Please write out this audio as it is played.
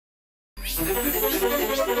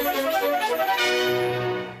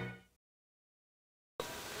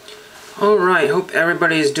Alright, hope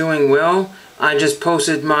everybody is doing well. I just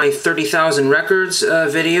posted my 30,000 records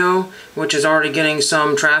video, which is already getting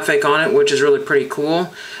some traffic on it, which is really pretty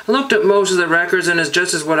cool. I looked at most of the records and it's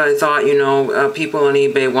just as what I thought. You know, people on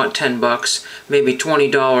eBay want 10 bucks, maybe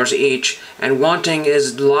 $20 each, and wanting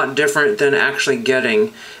is a lot different than actually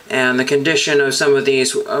getting. And the condition of some of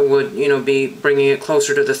these would, you know, be bringing it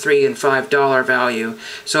closer to the $3 and $5 value.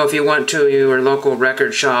 So if you went to your local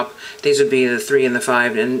record shop, these would be the 3 and the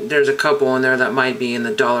 5, and there's a couple in there that might be in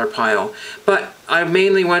the dollar pile. But I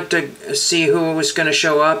mainly went to see who was going to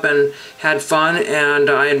show up and had fun, and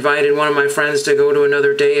I invited one of my friends to go to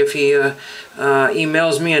another day if he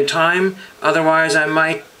emails me in time. Otherwise, I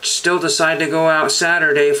might still decide to go out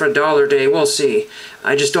Saturday for Dollar Day. We'll see.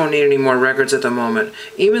 I just don't need any more records at the moment.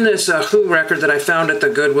 Even this Who record that I found at the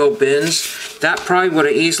Goodwill bins, that probably would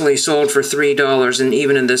have easily sold for $3, and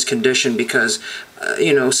even in this condition, because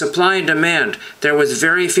you know, supply and demand. There was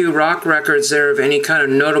very few rock records there of any kind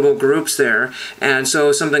of notable groups there, and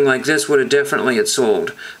so something like this would have definitely had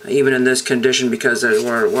sold, even in this condition, because that's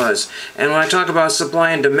where it was. And when I talk about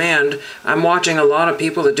supply and demand, I'm watching a lot of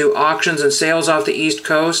people that do auctions and sales off the East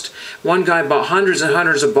Coast. One guy bought hundreds and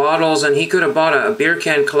hundreds of bottles, and he could have bought a beer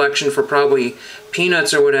can collection for probably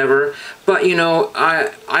peanuts or whatever. But you know,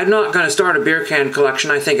 I'm not going to start a beer can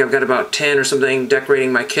collection. I think I've got about 10 or something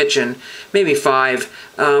decorating my kitchen, maybe 5.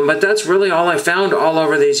 But that's really all I found all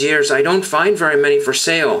over these years. I don't find very many for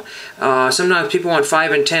sale. Sometimes people want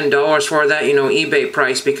 $5 and $10 for that, you know, eBay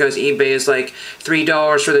price, because eBay is like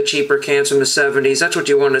 $3 for the cheaper cans from the 70s. That's what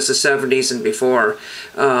you want, is the 70s and before.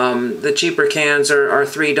 The cheaper cans are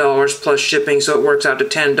 $3 plus shipping, so it works out to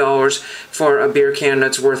 $10 for a beer can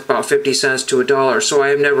that's worth about 50 cents to $1. So I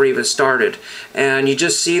have never even started. And you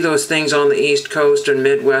just see those things on the East Coast and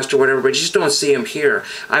Midwest or whatever, but you just don't see them here.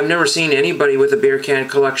 I've never seen anybody with a beer can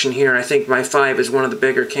collection here. I think my 5 is one of the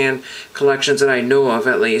bigger can collections that I know of,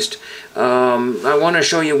 at least. I want to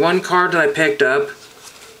show you one card that I picked up,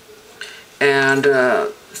 and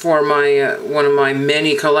for my one of my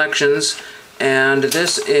many collections, and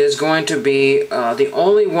this is going to be the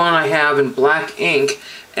only one I have in black ink,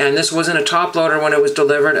 and this wasn't a top loader when it was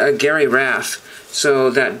delivered, a Gary Rath. So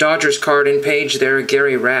that Dodgers card in page there,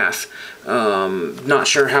 Gary Rath. Not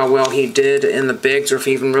sure how well he did in the bigs, or if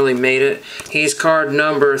he even really made it. He's card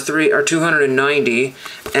number 290,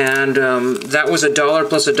 and that was $1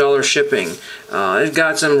 plus $1 shipping. It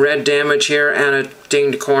got some red damage here and a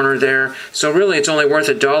dinged corner there, so really it's only worth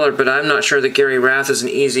 $1, but I'm not sure that Gary Rath is an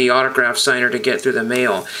easy autograph signer to get through the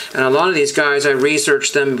mail. And a lot of these guys, I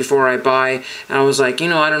researched them before I buy, and I was like, you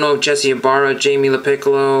know, I don't know if Jesse Ibarra, Jamie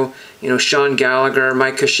LaPiccolo, you know, Sean Gallagher,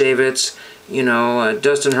 Mike Kashevitz, you know,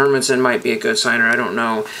 Dustin Hermanson might be a good signer, I don't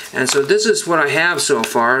know. And so this is what I have so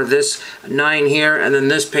far, this 9 here, and then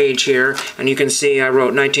this page here, and you can see I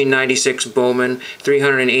wrote 1996 Bowman,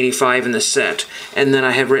 385 in the set. And then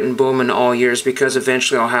I have written Bowman all years, because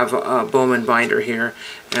eventually I'll have a Bowman binder here.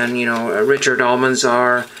 And, you know, Richard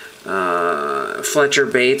Almanzar, Fletcher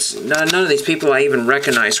Bates, none of these people I even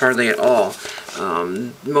recognize hardly at all.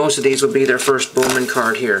 Most of these will be their first Bowman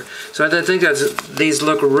card here. So I think these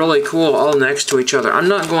look really cool all next to each other. I'm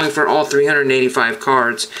not going for all 385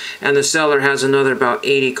 cards, and the seller has another about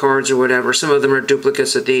 80 cards or whatever. Some of them are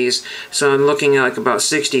duplicates of these, so I'm looking at like about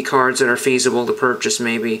 60 cards that are feasible to purchase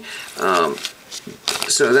maybe.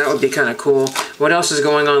 So that would be kind of cool. What else is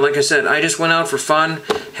going on? Like I said, I just went out for fun,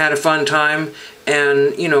 had a fun time,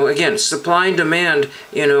 and, you know, again, supply and demand,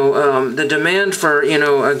 you know, the demand for, you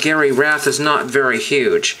know, a Gary Rath is not very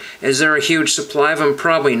huge. Is there a huge supply of them?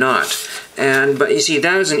 Probably not. But you see,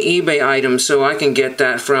 that is an eBay item, so I can get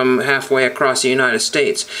that from halfway across the United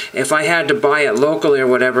States. If I had to buy it locally or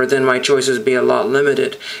whatever, then my choices would be a lot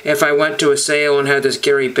limited. If I went to a sale and had this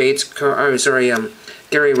Gary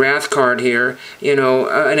Rath card here, you know,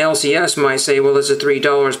 an LCS might say, well, it's a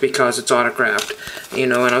 $3 because it's autographed, you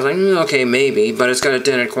know, and I was like, okay, maybe, but it's got a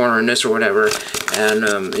dented corner in this or whatever, and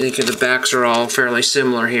the backs are all fairly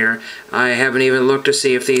similar here. I haven't even looked to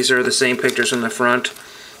see if these are the same pictures from the front.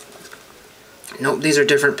 Nope, these are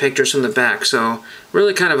different pictures from the back, so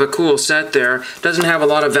really kind of a cool set there. Doesn't have a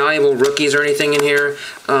lot of valuable rookies or anything in here.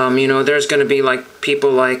 You know, there's going to be like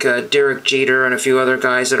people like Derek Jeter and a few other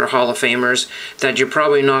guys that are Hall of Famers that you're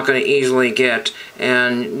probably not going to easily get,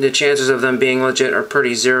 and the chances of them being legit are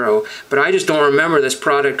pretty zero. But I just don't remember this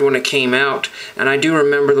product when it came out, and I do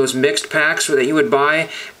remember those mixed packs that you would buy,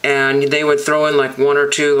 and they would throw in like one or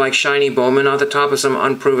two like shiny Bowman on the top of some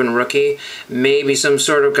unproven rookie, maybe some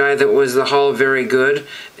sort of guy that was the Hall very good,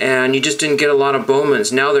 and you just didn't get a lot of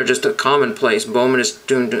Bowmans. Now they're just a commonplace. Bowman is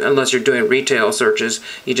doing, unless you're doing retail searches,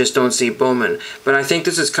 you just don't see Bowman. But I think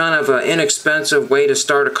this is kind of an inexpensive way to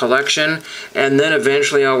start a collection, and then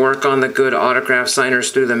eventually I'll work on the good autograph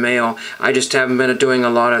signers through the mail. I just haven't been doing a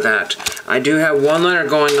lot of that. I do have one letter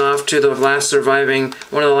going off to the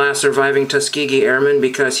one of the last surviving Tuskegee Airmen,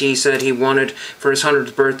 because he said he wanted, for his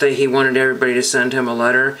 100th birthday, he wanted everybody to send him a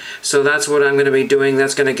letter. So that's what I'm going to be doing.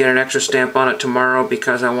 That's going to get an extra stamp on it tomorrow,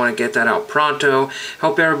 because I want to get that out pronto.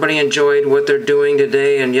 Hope everybody enjoyed what they're doing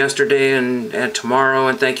today and yesterday and tomorrow,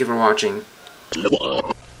 and thank you for watching.